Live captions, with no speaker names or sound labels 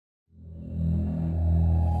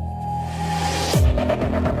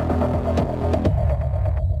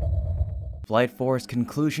Flight 4's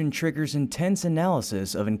conclusion triggers intense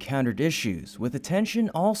analysis of encountered issues, with attention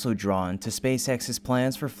also drawn to SpaceX's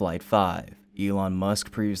plans for Flight 5. Elon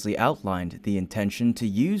Musk previously outlined the intention to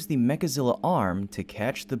use the Mechazilla Arm to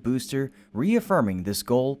catch the booster, reaffirming this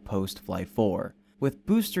goal post-Flight 4. With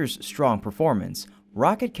booster's strong performance,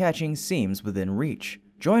 rocket catching seems within reach.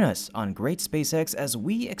 Join us on Great SpaceX as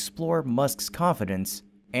we explore Musk's confidence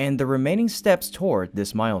and the remaining steps toward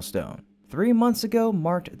this milestone. 3 months ago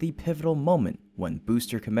marked the pivotal moment when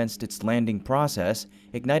booster commenced its landing process,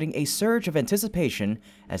 igniting a surge of anticipation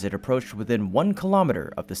as it approached within 1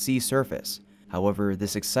 kilometer of the sea surface. However,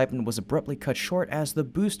 this excitement was abruptly cut short as the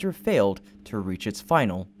booster failed to reach its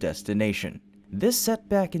final destination. This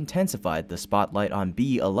setback intensified the spotlight on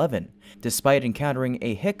B-11. Despite encountering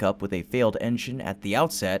a hiccup with a failed engine at the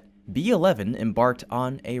outset, B-11 embarked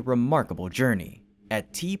on a remarkable journey.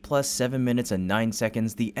 At T plus 7 minutes and 9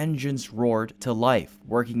 seconds, the engines roared to life,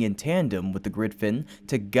 working in tandem with the grid fin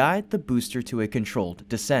to guide the booster to a controlled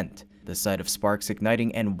descent. The sight of sparks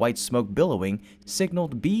igniting and white smoke billowing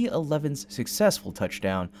signaled B-11's successful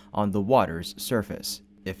touchdown on the water's surface,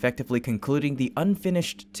 effectively concluding the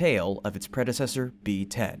unfinished tale of its predecessor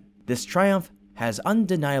B-10. This triumph has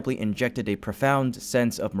undeniably injected a profound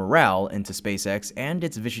sense of morale into SpaceX and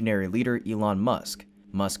its visionary leader Elon Musk.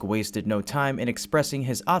 Musk wasted no time in expressing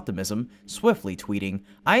his optimism, swiftly tweeting,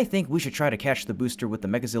 "I think we should try to catch the booster with the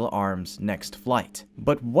Mechazilla Arm's next flight."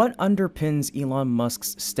 But what underpins Elon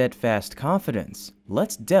Musk's steadfast confidence?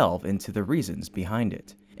 Let's delve into the reasons behind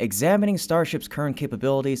it. Examining Starship's current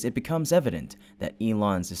capabilities, it becomes evident that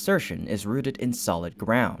Elon's assertion is rooted in solid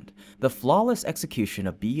ground. The flawless execution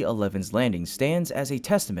of B-11's landing stands as a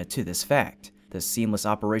testament to this fact. The seamless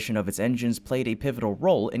operation of its engines played a pivotal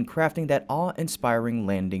role in crafting that awe-inspiring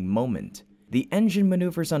landing moment. The engine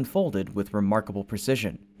maneuvers unfolded with remarkable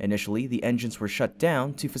precision. Initially, the engines were shut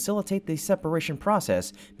down to facilitate the separation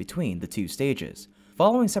process between the two stages.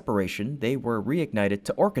 Following separation, they were reignited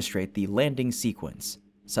to orchestrate the landing sequence.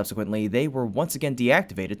 Subsequently, they were once again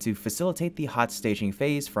deactivated to facilitate the hot staging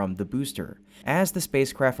phase from the booster. As the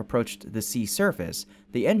spacecraft approached the sea surface,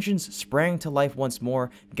 the engines sprang to life once more,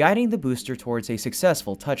 guiding the booster towards a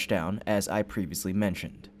successful touchdown, as I previously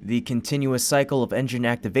mentioned. The continuous cycle of engine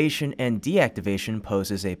activation and deactivation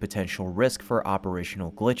poses a potential risk for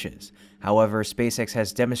operational glitches. However, SpaceX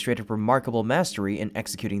has demonstrated remarkable mastery in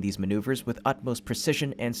executing these maneuvers with utmost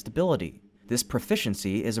precision and stability. This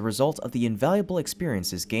proficiency is a result of the invaluable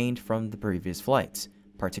experiences gained from the previous flights,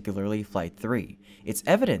 particularly Flight 3. It's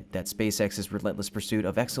evident that SpaceX's relentless pursuit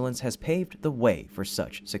of excellence has paved the way for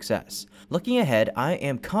such success. Looking ahead, I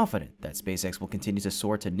am confident that SpaceX will continue to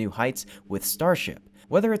soar to new heights with Starship.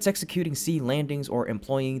 Whether it's executing sea landings or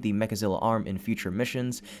employing the Mechazilla Arm in future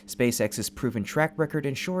missions, SpaceX's proven track record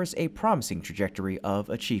ensures a promising trajectory of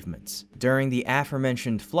achievements. During the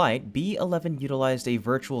aforementioned flight, B-11 utilized a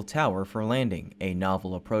virtual tower for landing, a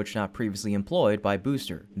novel approach not previously employed by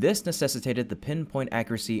Booster. This necessitated the pinpoint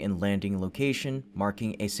accuracy in landing location,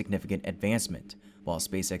 marking a significant advancement. While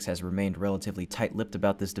SpaceX has remained relatively tight-lipped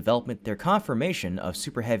about this development, their confirmation of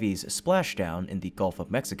Super Heavy's splashdown in the Gulf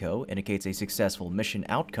of Mexico indicates a successful mission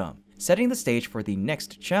outcome, setting the stage for the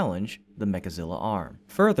next challenge, the Mechazilla Arm.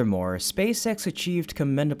 Furthermore, SpaceX achieved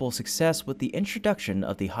commendable success with the introduction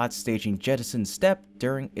of the hot staging jettison step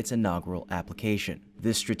during its inaugural application.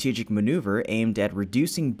 This strategic maneuver aimed at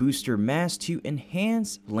reducing booster mass to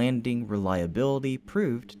enhance landing reliability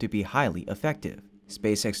proved to be highly effective.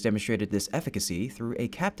 SpaceX demonstrated this efficacy through a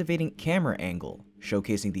captivating camera angle,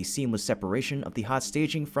 showcasing the seamless separation of the hot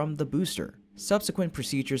staging from the booster. Subsequent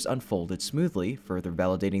procedures unfolded smoothly, further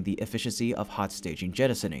validating the efficiency of hot staging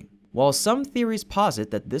jettisoning. While some theories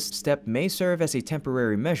posit that this step may serve as a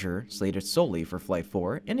temporary measure slated solely for Flight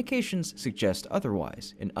 4, indications suggest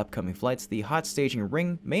otherwise. In upcoming flights, the hot staging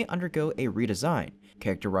ring may undergo a redesign,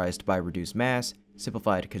 characterized by reduced mass,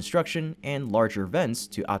 simplified construction, and larger vents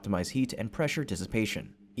to optimize heat and pressure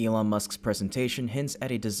dissipation. Elon Musk's presentation hints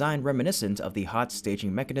at a design reminiscent of the hot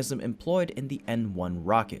staging mechanism employed in the N1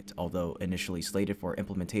 rocket. Although initially slated for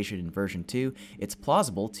implementation in version 2, it's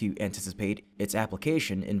plausible to anticipate its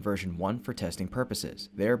application in version 1 for testing purposes,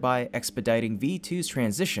 thereby expediting V2's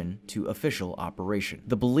transition to official operation.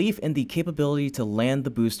 The belief in the capability to land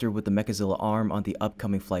the booster with the Mechazilla Arm on the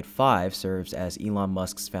upcoming Flight 5 serves as Elon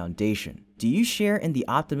Musk's foundation. Do you share in the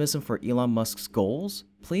optimism for Elon Musk's goals?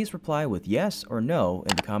 Please reply with yes or no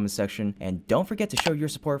in the comment section, and don't forget to show your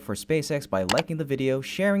support for SpaceX by liking the video,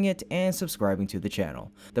 sharing it, and subscribing to the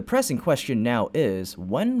channel. The pressing question now is,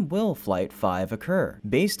 when will Flight 5 occur?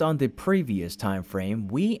 Based on the previous time frame,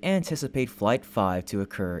 we anticipate Flight 5 to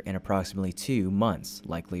occur in approximately 2 months,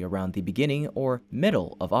 likely around the beginning or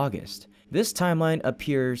middle of August. This timeline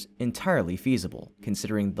appears entirely feasible,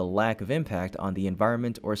 considering the lack of impact on the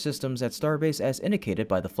environment or systems at Starbase as indicated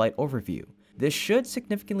by the flight overview. This should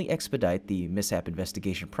significantly expedite the mishap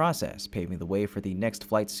investigation process, paving the way for the next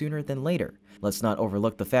flight sooner than later. Let's not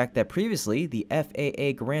overlook the fact that previously, the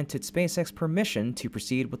FAA granted SpaceX permission to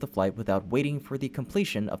proceed with the flight without waiting for the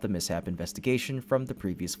completion of the mishap investigation from the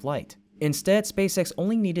previous flight. Instead, SpaceX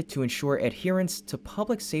only needed to ensure adherence to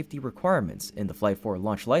public safety requirements. In the Flight 4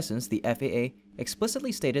 launch license, the FAA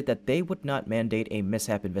explicitly stated that they would not mandate a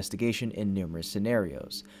mishap investigation in numerous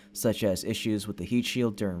scenarios, such as issues with the heat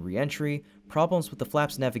shield during re-entry, problems with the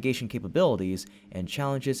flap's navigation capabilities, and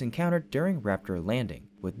challenges encountered during Raptor landing.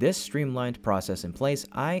 With this streamlined process in place,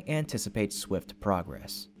 I anticipate swift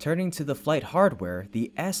progress. Turning to the flight hardware,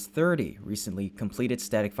 the S-30 recently completed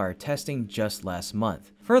static fire testing just last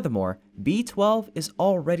month. Furthermore, B-12 is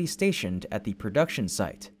already stationed at the production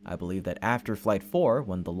site. I believe that after Flight 4,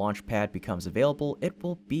 when the launch pad becomes available, it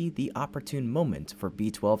will be the opportune moment for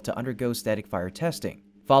B-12 to undergo static fire testing.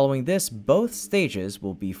 Following this, both stages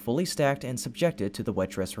will be fully stacked and subjected to the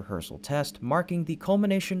wet dress rehearsal test, marking the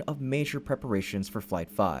culmination of major preparations for Flight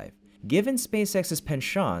 5. Given SpaceX's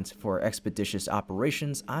penchant for expeditious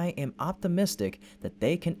operations, I am optimistic that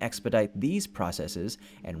they can expedite these processes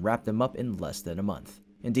and wrap them up in less than a month.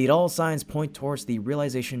 Indeed, all signs point towards the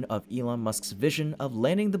realization of Elon Musk's vision of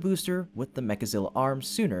landing the booster with the Mechazilla Arm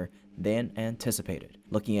sooner than anticipated.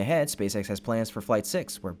 Looking ahead, SpaceX has plans for Flight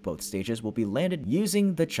 6, where both stages will be landed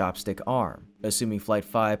using the chopstick arm. Assuming Flight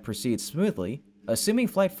 5 proceeds smoothly,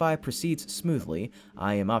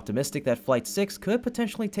 I am optimistic that Flight 6 could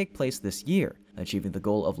potentially take place this year. Achieving the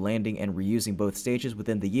goal of landing and reusing both stages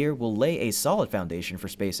within the year will lay a solid foundation for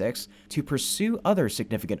SpaceX to pursue other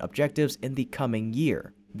significant objectives in the coming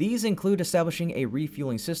year. These include establishing a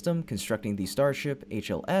refueling system, constructing the Starship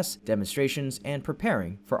HLS demonstrations, and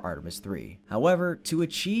preparing for Artemis 3. However, to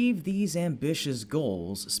achieve these ambitious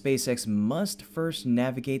goals, SpaceX must first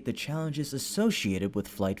navigate the challenges associated with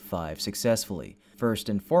Flight 5 successfully. First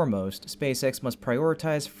and foremost, SpaceX must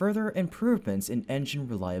prioritize further improvements in engine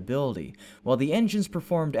reliability. While the engines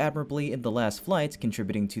performed admirably in the last flight,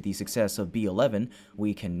 contributing to the success of B-11,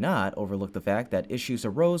 we cannot overlook the fact that issues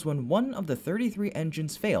arose when one of the 33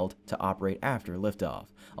 engines failed to operate after liftoff.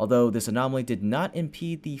 Although this anomaly did not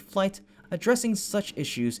impede the flight, addressing such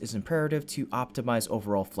issues is imperative to optimize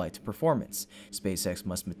overall flight performance. SpaceX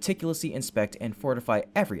must meticulously inspect and fortify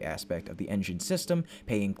every aspect of the engine system,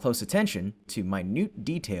 paying close attention to minute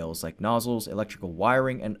details like nozzles, electrical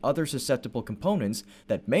wiring, and other susceptible components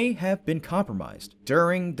that may have been compromised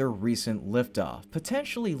during the recent liftoff,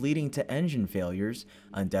 potentially leading to engine failures.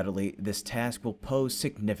 Undoubtedly, this task will pose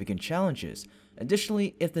significant challenges.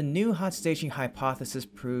 Additionally, if the new hot staging hypothesis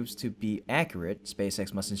proves to be accurate,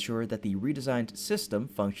 SpaceX must ensure that the redesigned system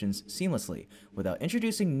functions seamlessly without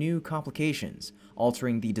introducing new complications.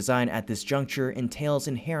 Altering the design at this juncture entails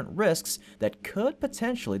inherent risks that could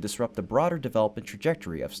potentially disrupt the broader development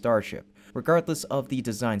trajectory of Starship. Regardless of the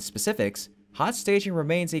design specifics, hot staging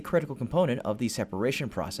remains a critical component of the separation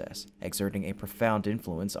process, exerting a profound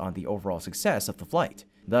influence on the overall success of the flight.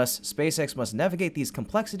 Thus, SpaceX must navigate these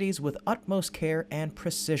complexities with utmost care and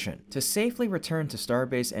precision. To safely return to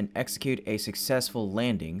Starbase and execute a successful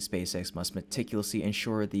landing, SpaceX must meticulously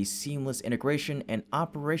ensure the seamless integration and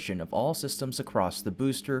operation of all systems across the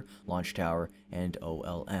booster, launch tower, and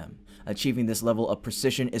OLM. Achieving this level of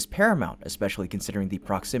precision is paramount, especially considering the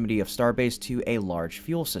proximity of Starbase to a large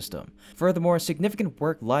fuel system. Furthermore, significant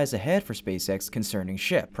work lies ahead for SpaceX concerning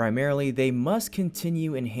ship. Primarily, they must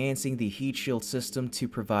continue enhancing the heat shield system to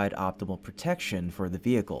provide optimal protection for the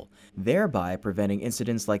vehicle, thereby preventing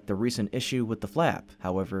incidents like the recent issue with the flap.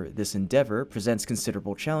 However, this endeavor presents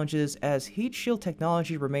considerable challenges as heat shield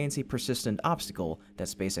technology remains a persistent obstacle that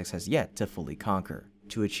SpaceX has yet to fully conquer.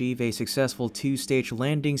 To achieve a successful two-stage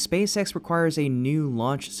landing, SpaceX requires a new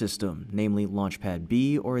launch system, namely Launch Pad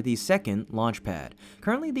B or the second launch pad.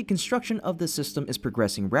 Currently, the construction of the system is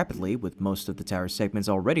progressing rapidly, with most of the tower segments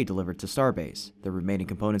already delivered to Starbase. The remaining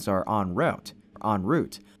components are en route.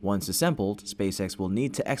 Once assembled, SpaceX will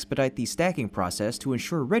need to expedite the stacking process to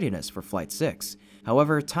ensure readiness for Flight 6.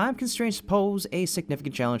 However, time constraints pose a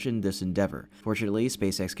significant challenge in this endeavor. Fortunately,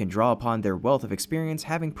 SpaceX can draw upon their wealth of experience,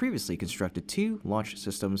 having previously constructed 2 launch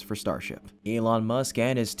systems for Starship. Elon Musk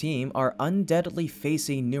and his team are undoubtedly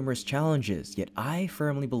facing numerous challenges, yet I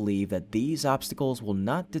firmly believe that these obstacles will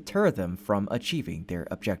not deter them from achieving their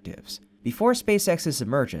objectives. Before SpaceX's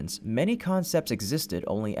emergence, many concepts existed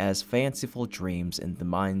only as fanciful dreams in the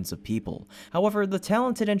minds of people. However, the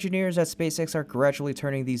talented engineers at SpaceX are gradually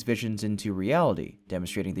turning these visions into reality,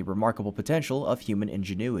 demonstrating the remarkable potential of human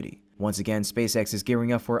ingenuity. Once again, SpaceX is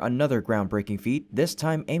gearing up for another groundbreaking feat, this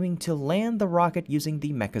time aiming to land the rocket using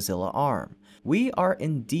the Mechazilla Arm. We are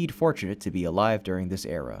indeed fortunate to be alive during this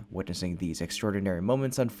era, witnessing these extraordinary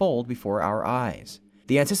moments unfold before our eyes.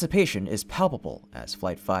 The anticipation is palpable as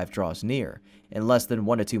Flight 5 draws near. In less than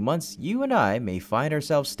 1 to 2 months, you and I may find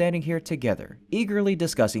ourselves standing here together, eagerly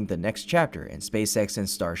discussing the next chapter in SpaceX and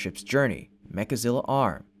Starship's journey, Mechazilla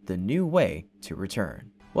Arm, the new way to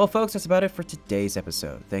return. Well folks, that's about it for today's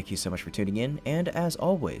episode. Thank you so much for tuning in, and as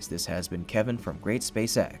always, this has been Kevin from Great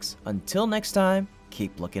SpaceX. Until next time,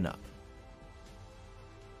 keep looking up.